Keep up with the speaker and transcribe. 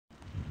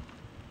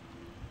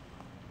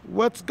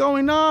What's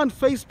going on?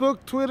 Facebook,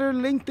 Twitter,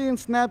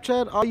 LinkedIn,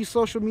 Snapchat, all you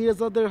social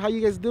medias out there. How you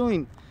guys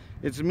doing?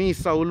 It's me,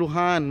 Saul,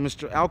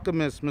 Mr.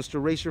 Alchemist,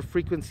 Mr. Raise Your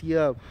Frequency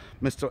Up,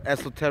 Mr.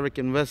 Esoteric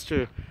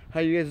Investor. How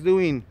you guys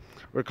doing?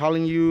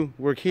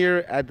 We're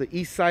here at the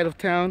east side of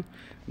town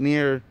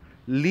near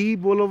Lee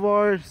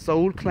Boulevard,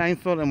 Saul,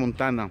 Kleinfeld, and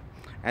Montana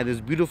at this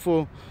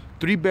beautiful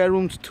 3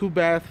 bedrooms, 2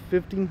 bath,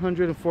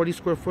 1,540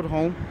 square foot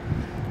home,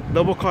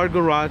 double car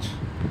garage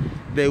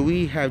that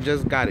we have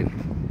just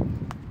gotten.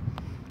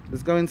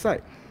 Let's go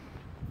inside.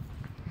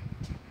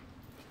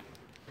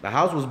 The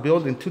house was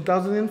built in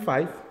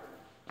 2005.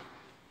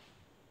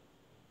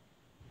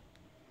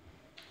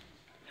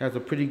 Has a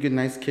pretty good,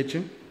 nice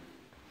kitchen.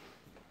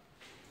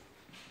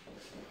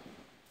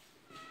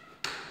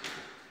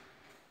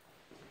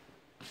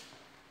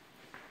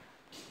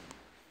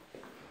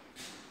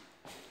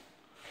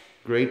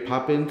 Great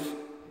pop-ins,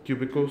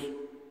 cubicles,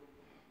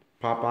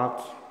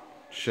 pop-outs,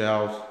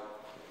 shelves.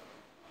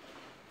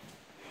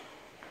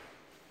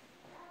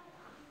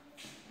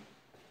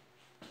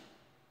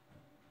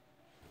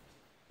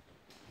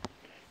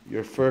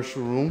 Your first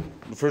room,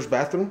 the first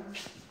bathroom.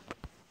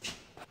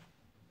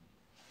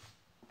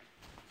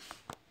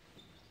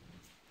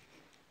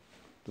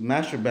 The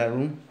master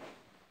bedroom.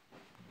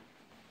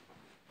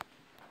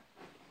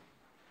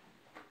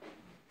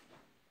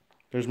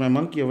 There's my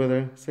monkey over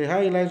there. Say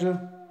hi,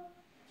 Elijah.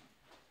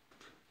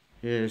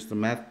 Here's the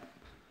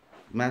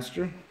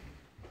master.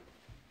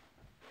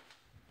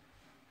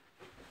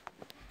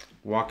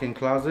 Walk-in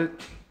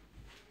closet.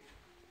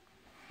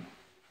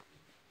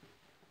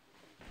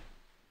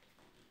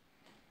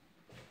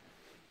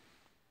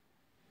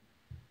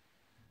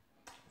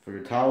 For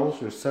your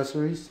towels, your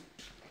accessories.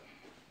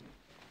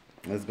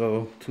 Let's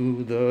go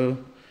to the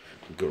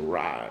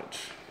garage.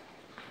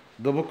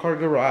 Double car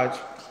garage.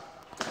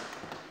 It's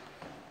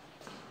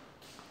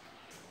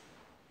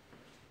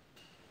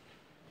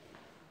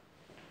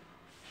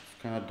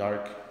kind of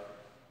dark.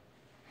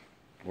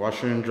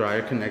 Washer and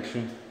dryer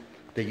connection.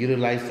 They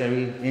utilized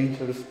every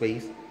inch of the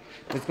space.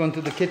 Let's go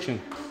into the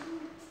kitchen.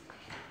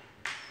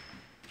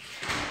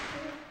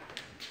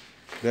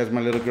 There's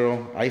my little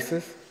girl,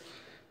 Isis.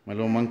 My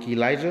little monkey,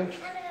 Elijah.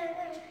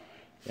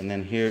 And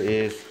then here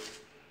is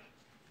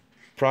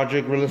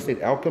Project Real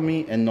Estate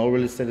Alchemy and No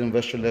Real Estate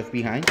Investor Left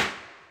Behind.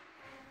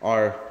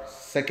 Our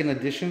second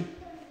edition.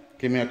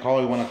 Give me a call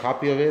if you want a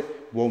copy of it.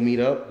 We'll meet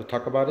up, we'll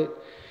talk about it.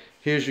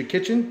 Here's your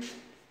kitchen.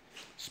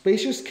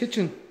 Spacious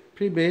kitchen,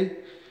 pretty big.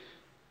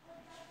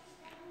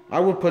 I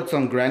would put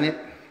some granite.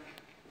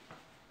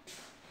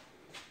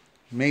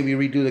 Maybe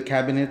redo the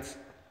cabinets.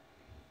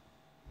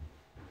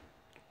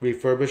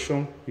 Refurbish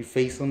them,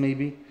 reface them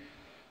maybe.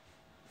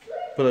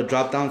 Put a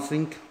drop-down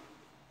sink.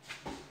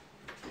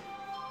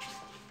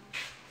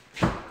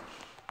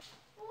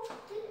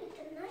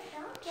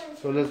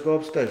 So let's go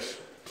upstairs.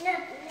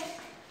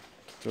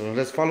 So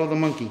let's follow the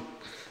monkey.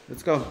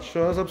 Let's go.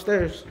 Show us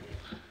upstairs.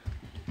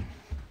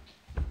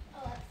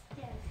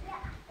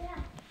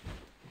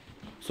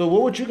 So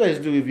what would you guys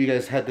do if you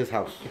guys had this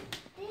house?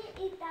 This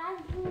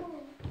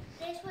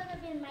would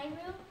have been my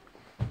room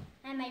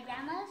and my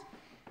grandma's.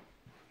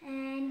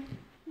 And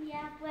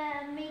yeah,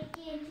 we'll make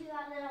it into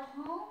our little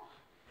home.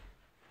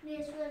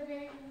 This would have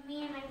been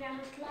me and my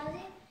grandma's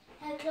closet.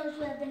 Her clothes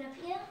would have been up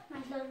here. My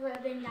clothes would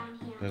have been down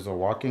here. There's a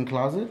walk-in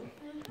closet.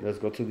 Let's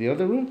go to the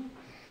other room.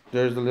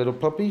 There's the little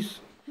puppies.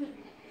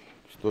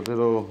 The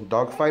little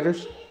dog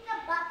fighters. This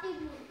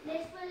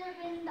would have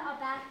been a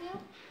bathroom.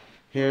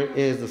 Here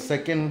is the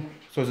second,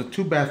 so it's a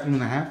 2 bathroom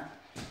and a half.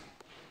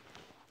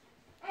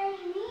 And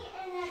me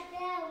and a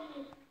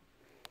family.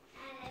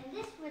 And then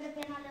this would have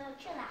been a little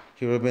chill out.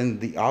 Here would have been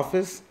the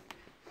office,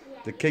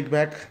 the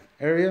kickback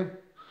area.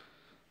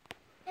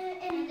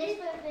 And this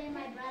would have been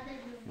my brother's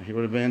room. Here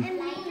would have been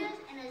Elijah's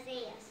and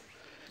Isaiah's.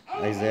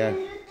 Isaiah.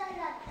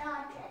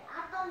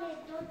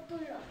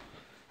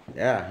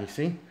 Yeah, you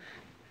see?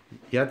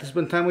 You have to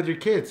spend time with your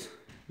kids.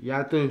 You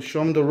have to show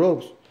them the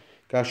ropes.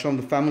 Gotta show them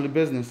the family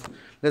business.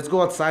 Let's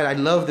go outside. I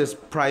love this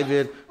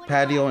private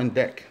patio and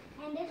deck.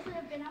 And this would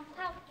have been a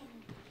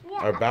balcony.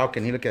 Our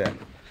balcony, look at that.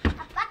 A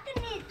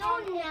balcony is so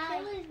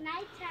nice. It was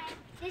nighttime.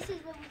 This is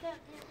where we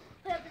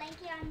put a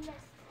blanket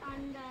on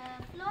the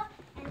floor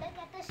and look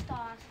at the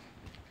stars.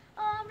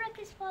 Oh,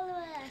 Ruckus, follow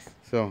us.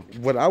 So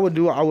what I would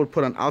do, I would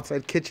put an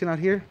outside kitchen out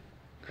here.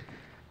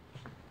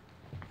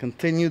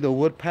 Continue the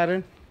wood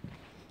pattern.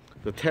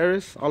 The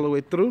terrace all the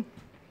way through.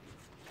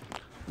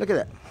 Look at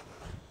that.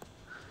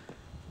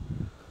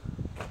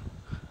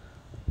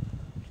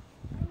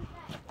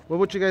 What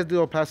would you guys do,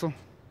 El Paso?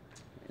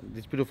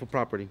 This beautiful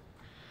property.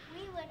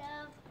 We would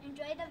have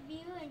enjoyed the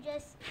view and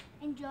just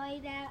enjoy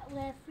that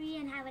we're free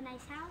and have a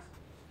nice house.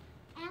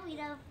 And we'd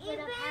have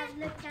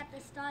looked at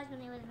the stars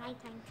when it was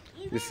nighttime.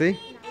 You see?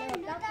 We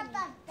can look at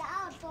the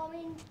clouds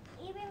going.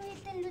 Even we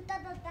can look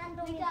at the sun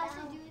going down. We can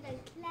also do the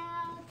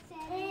clouds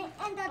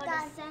and the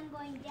sun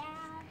going down.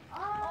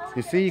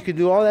 You see, you could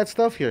do all that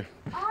stuff here.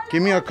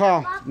 Give me a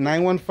call,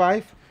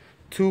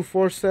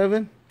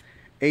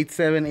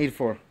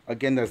 915-247-8784.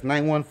 Again, that's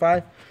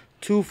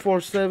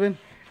 915-247-8784.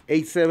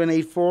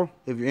 8784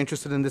 if you're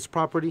interested in this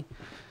property.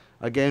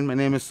 Again, my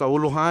name is Saul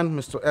Lujan,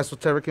 Mr.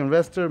 Esoteric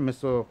Investor,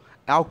 Mr.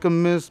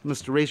 Alchemist,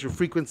 Mr. Raise Your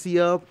Frequency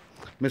Up,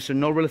 Mr.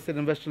 No Real Estate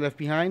Investor Left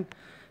Behind.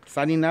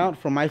 Signing out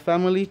from my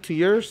family to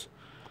yours.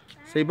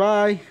 Say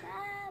bye.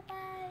 Bye.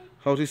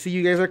 Hope to see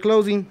you guys are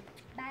closing.